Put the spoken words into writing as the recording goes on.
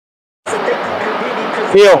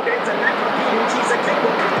Feel.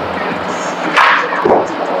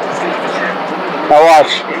 Now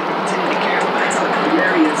watch.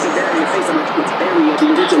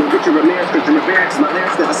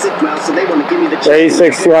 There,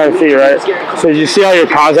 200 feet, right? So did you see how your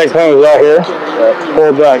contact point was out here? Yeah. Pull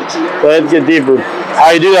it back. Let it get deeper.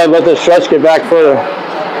 How you do that, let the stretch get back further.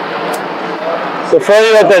 The further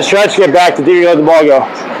you let that stretch get back, the deeper you let the ball go.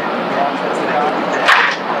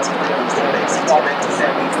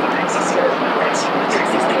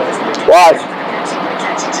 Watch.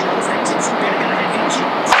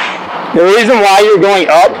 The reason why you're going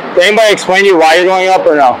up, did anybody explain to you why you're going up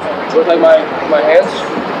or no? With like my hands?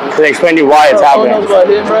 They explain to you why it's happening. Knows what I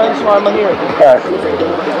did, bro. That's why I'm here.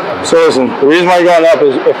 Alright. So listen, the reason why you're going up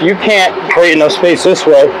is if you can't create enough space this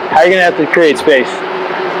way, how are you going to have to create space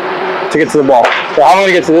to get to the ball? So how am I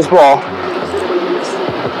going to get to this ball?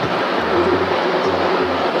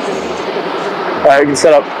 Alright, you can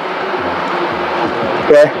set up.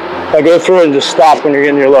 Okay? Now go through it and just stop when you're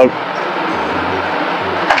getting your load.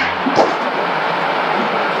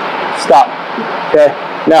 Stop. Okay?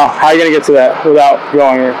 Now, how are you going to get to that without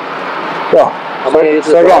going here? Go.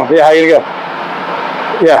 Start going. Yeah, how are you going to go?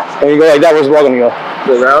 Yeah, and you go like that. Where's the ball going to go?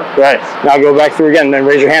 Go around? Right. Now go back through again and then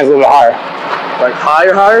raise your hands a little bit higher. Like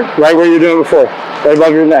higher? Right where you were doing before. Right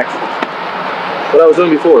above your neck. What I was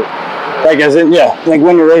doing before? Like as in, yeah, like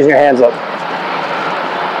when you're raising your hands up.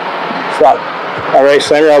 Stop. All right,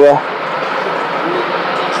 slam your elbow.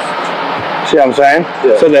 See what I'm saying?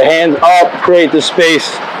 Yeah. So the hands up create the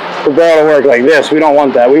space for the ball to work like this. We don't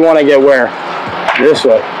want that. We want to get where? This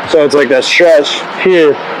way. So it's like that stretch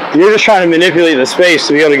here. You're just trying to manipulate the space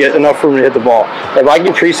to be able to get enough room to hit the ball. If I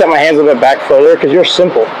can preset my hands a bit back further, because you're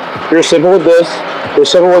simple. You're simple with this. You're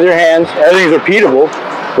simple with your hands. Everything's repeatable,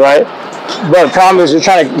 right? But the problem is you're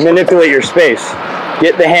trying to manipulate your space.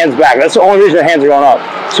 Get the hands back. That's the only reason your hands are going up.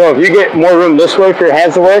 So if you get more room this way for your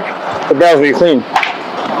hands to work, the ball's will be clean.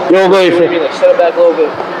 You'll really like set it back a little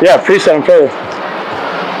bit. Yeah, preset them further.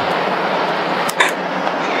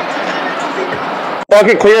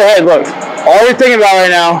 Bucket, clear your head. Look, all you're thinking about right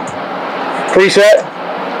now, preset.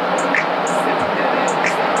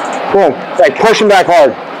 Boom. Like push them back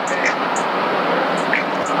hard.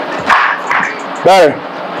 Better.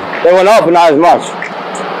 They went up, but not as much.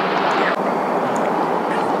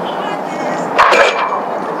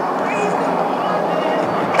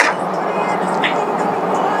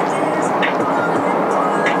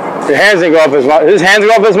 Your hands didn't go up as much. His hands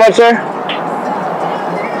go up as much there?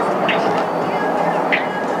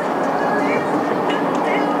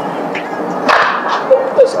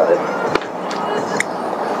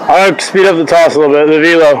 I'm going to speed up the toss a little bit, the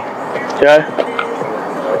velo. Okay?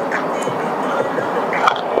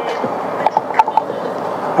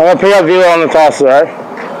 I'm going to pick up velo on the toss, alright?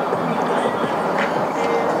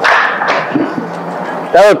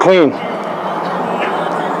 That looked clean.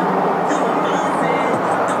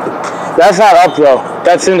 That's not up though.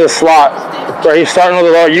 That's in the slot. Where he's starting with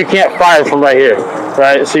the low. You can't fire from right here.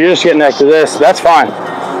 Right? So you're just getting next to this. That's fine.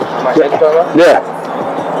 Yeah.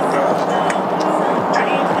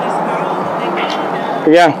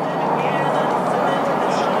 Again.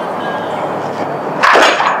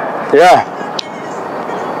 Yeah.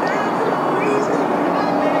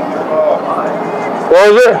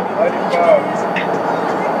 What was it?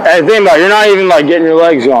 Hey, think about it. You're not even like getting your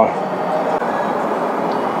legs going.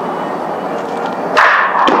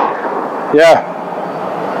 Yeah.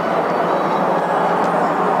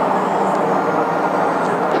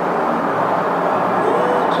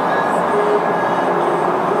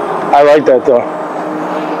 I like that though.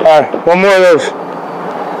 Alright, one more of those.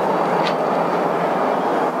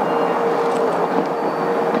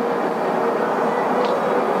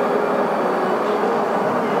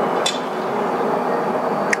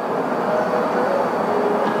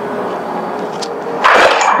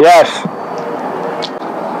 Yes.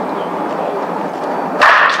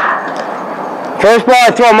 First ball I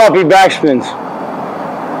throw him up, he backspins.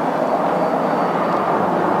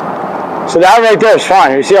 So that right there is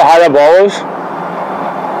fine. You see how high that ball was?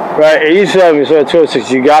 Right, 87, you said 206.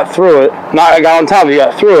 You got through it. Not I got on top, you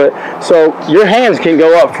got through it. So your hands can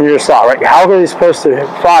go up from your slot, right? How are they supposed to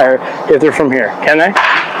fire if they're from here? Can they?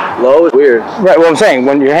 Low is weird. Right, well I'm saying,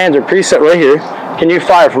 when your hands are preset right here, can you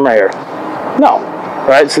fire from right here? No.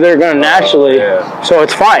 Right, so they're going to naturally, so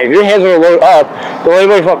it's fine. If your hands are low up, don't let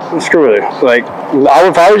anybody fucking screw with you. Like,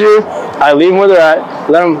 if I was you, I leave them where they're at,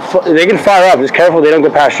 let them, they can fire up, just careful they don't go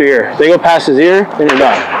past your ear. If they go past his ear, then you're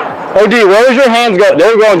done. OD, where was your hands go? They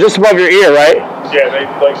were going just above your ear, right? Yeah, they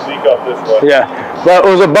like sneak up this way. Yeah, but it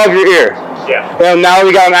was above your ear. Yeah. And now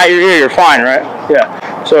we got them at your ear, you're fine, right?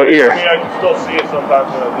 Yeah. So ear. I mean, I can still see it sometimes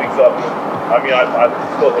when it leaks up. I mean, I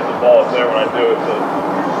still hit the ball up there when I do it, but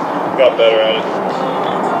got better at it.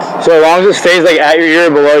 So as long as it stays like at your ear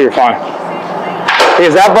or below, you're fine.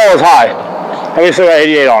 Because that ball is high. And we still got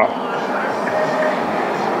 88 on it.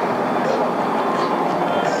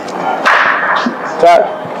 Cut.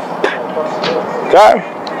 Cut.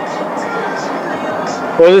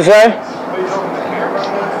 What does it say?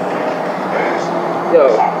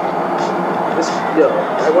 Yo,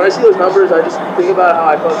 when I see those numbers, I just think about how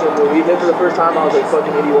I fucking, when we hit for the first time, I was like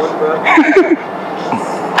fucking 81, bro.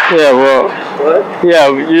 Yeah, well. What? Yeah,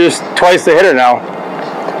 you're just twice the hitter now.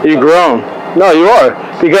 You've grown. No, you are.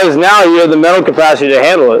 Because now you have the mental capacity to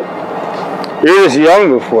handle it. You were just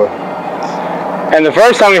young before. And the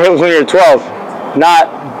first time you hit was when you were 12,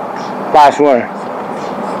 not last winter.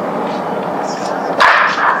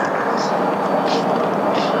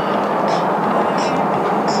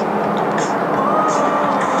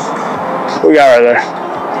 What we got right there?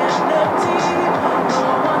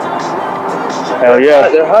 Hell yeah.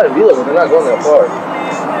 They're high in velo, but they're not going that far.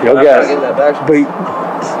 You'll I'm get not it. getting that back.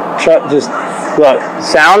 But just look,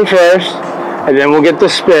 sound first, and then we'll get the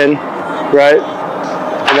spin, right?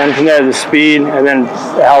 And then from there, the speed, and then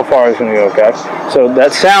how far it's going to go, okay? So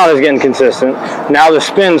that sound is getting consistent. Now the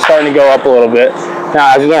spin's starting to go up a little bit.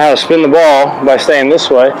 Now, as you learn how to spin the ball by staying this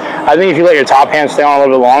way, I think if you let your top hand stay on a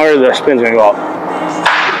little bit longer, the spin's going to go up.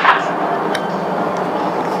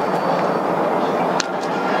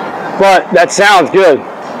 But that sounds good.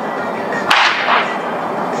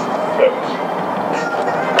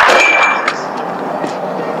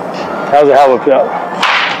 That was a hell of a pick.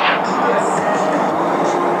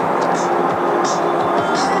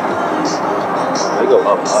 They go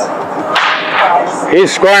up high.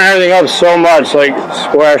 He's squaring everything up so much, like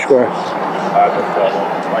square, square. I just got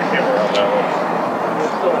my camera on that one.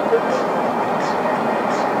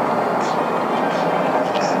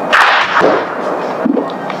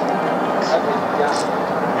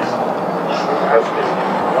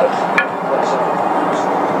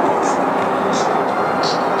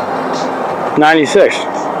 96.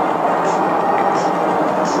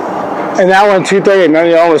 And that one 238. Remember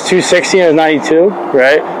the other one was 260 and it was 92,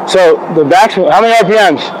 right? So the backswing, how many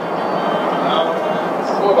RPMs?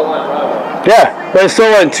 Yeah, but it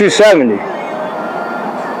still went 270.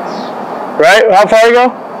 Right? How far you go?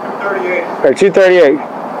 238. Or 238.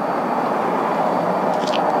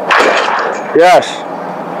 Yes.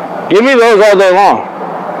 Give me those all day long.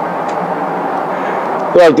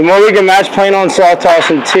 Look, the more we can match plane on soft toss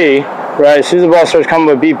and tee, right? As soon as the ball starts coming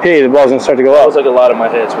with BP, the ball's gonna start to go That up. was like a lot of my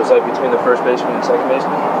hits. Was like between the first baseman and second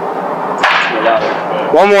baseman.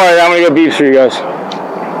 One more, and I'm gonna go beeps for you guys.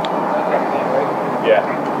 Yeah.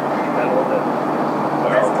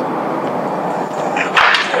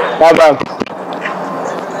 Bye bye.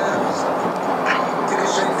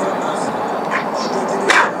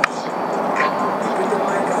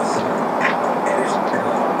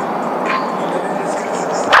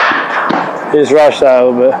 He just rushed that a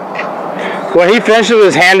little bit. When he finishes with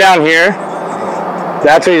his hand down here,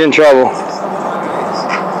 that's when he's in trouble.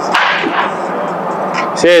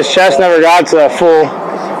 See, his chest never got to that full.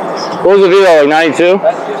 What was the velo, like 92?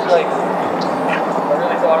 That's just like, I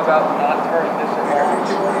really thought about not turning this in here.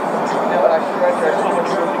 You know, I stretch, there's so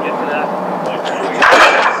much room to get to that.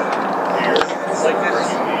 Like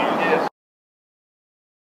this,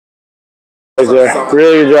 Right there.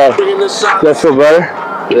 Really good job. Does that feel better?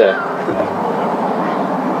 Yeah.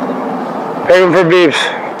 Pick him for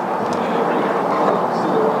beeps.